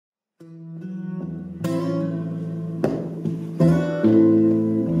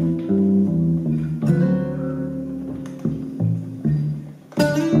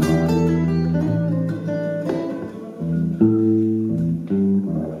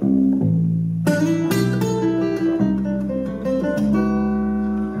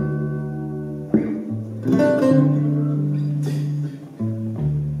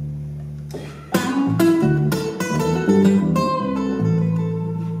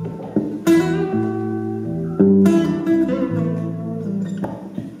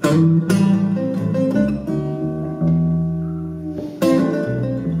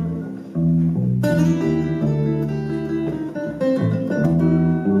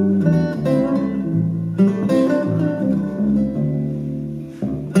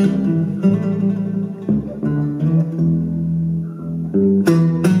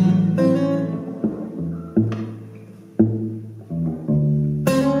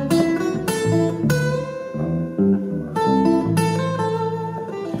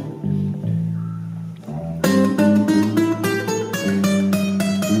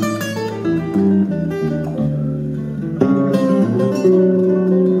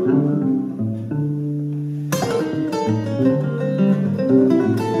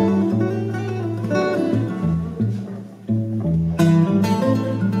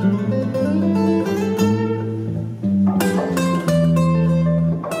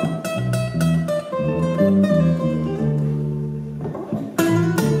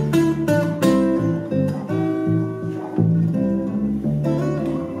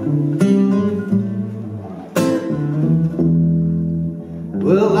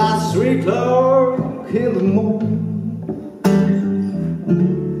Well, that's 3 o'clock in the morning,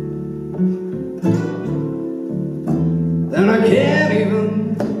 and I can't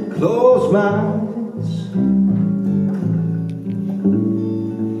even close my eyes.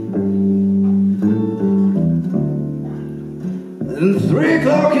 And 3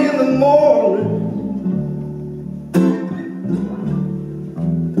 o'clock in the morning,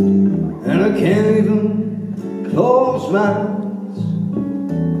 and I can't even close my eyes.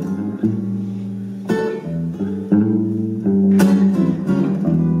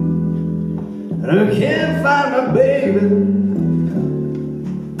 And I can't find my baby,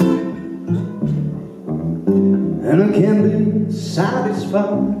 and I can't be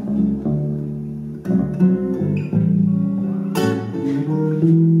satisfied.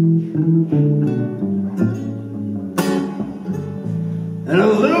 And I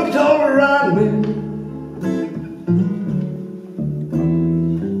looked all around me,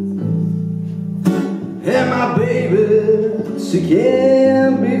 and my baby, she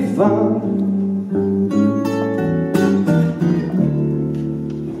can't be found.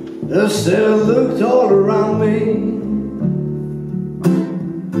 I said I looked all around me,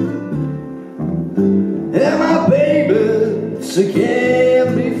 and my baby, she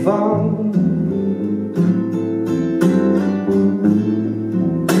can't be found.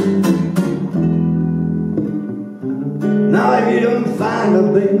 Now if you don't find my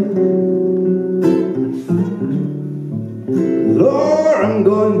baby, Lord, I'm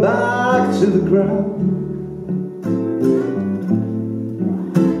going back to the ground.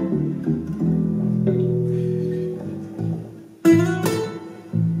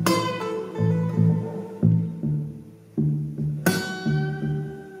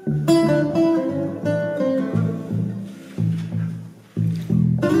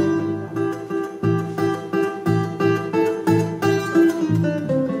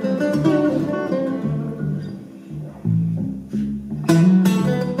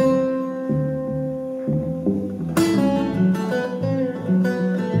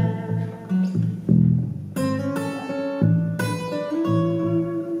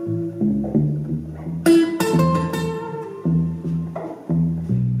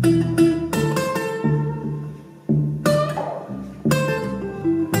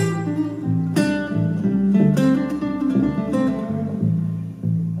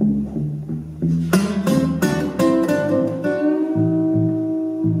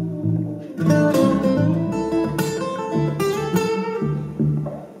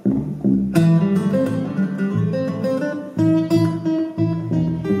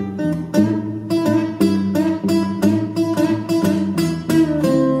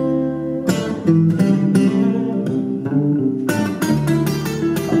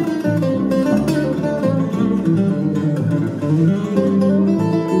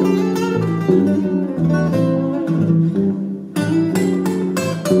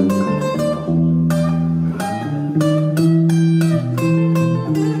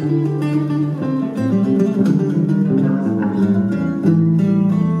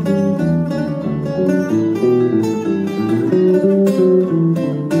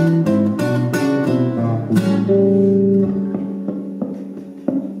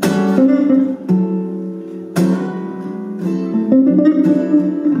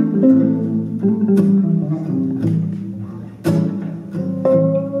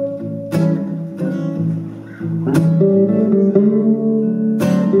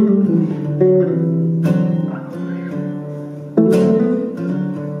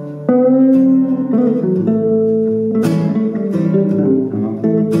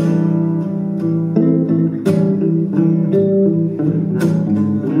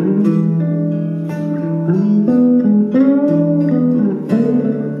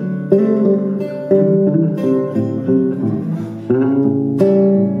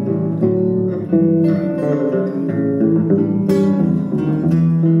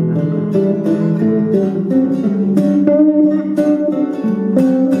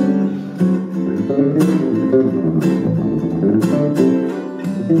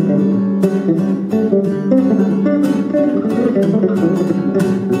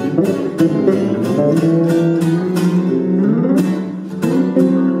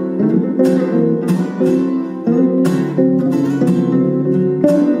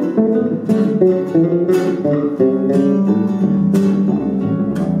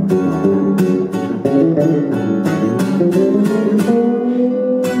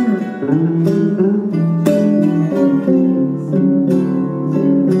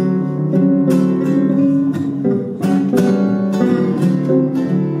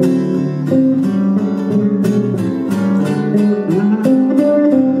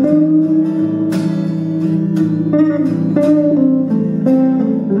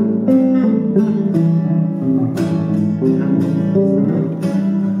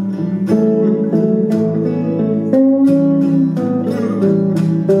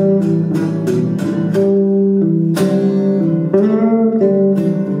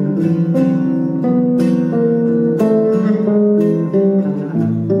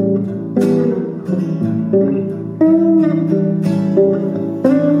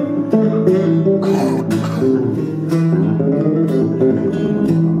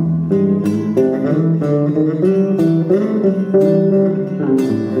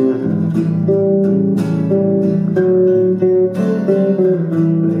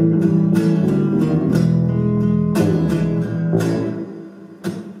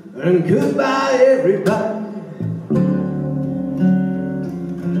 goodbye everybody.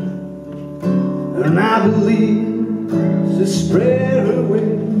 And I believe to spread her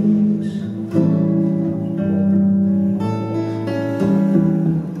wings.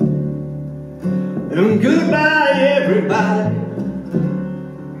 And goodbye everybody.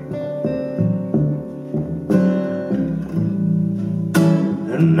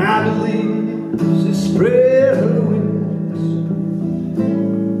 And I believe to spread her wings.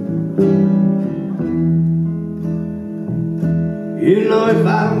 You know, if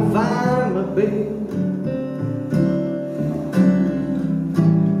I don't find my baby,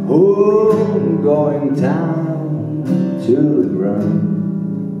 oh, I'm going down to the ground.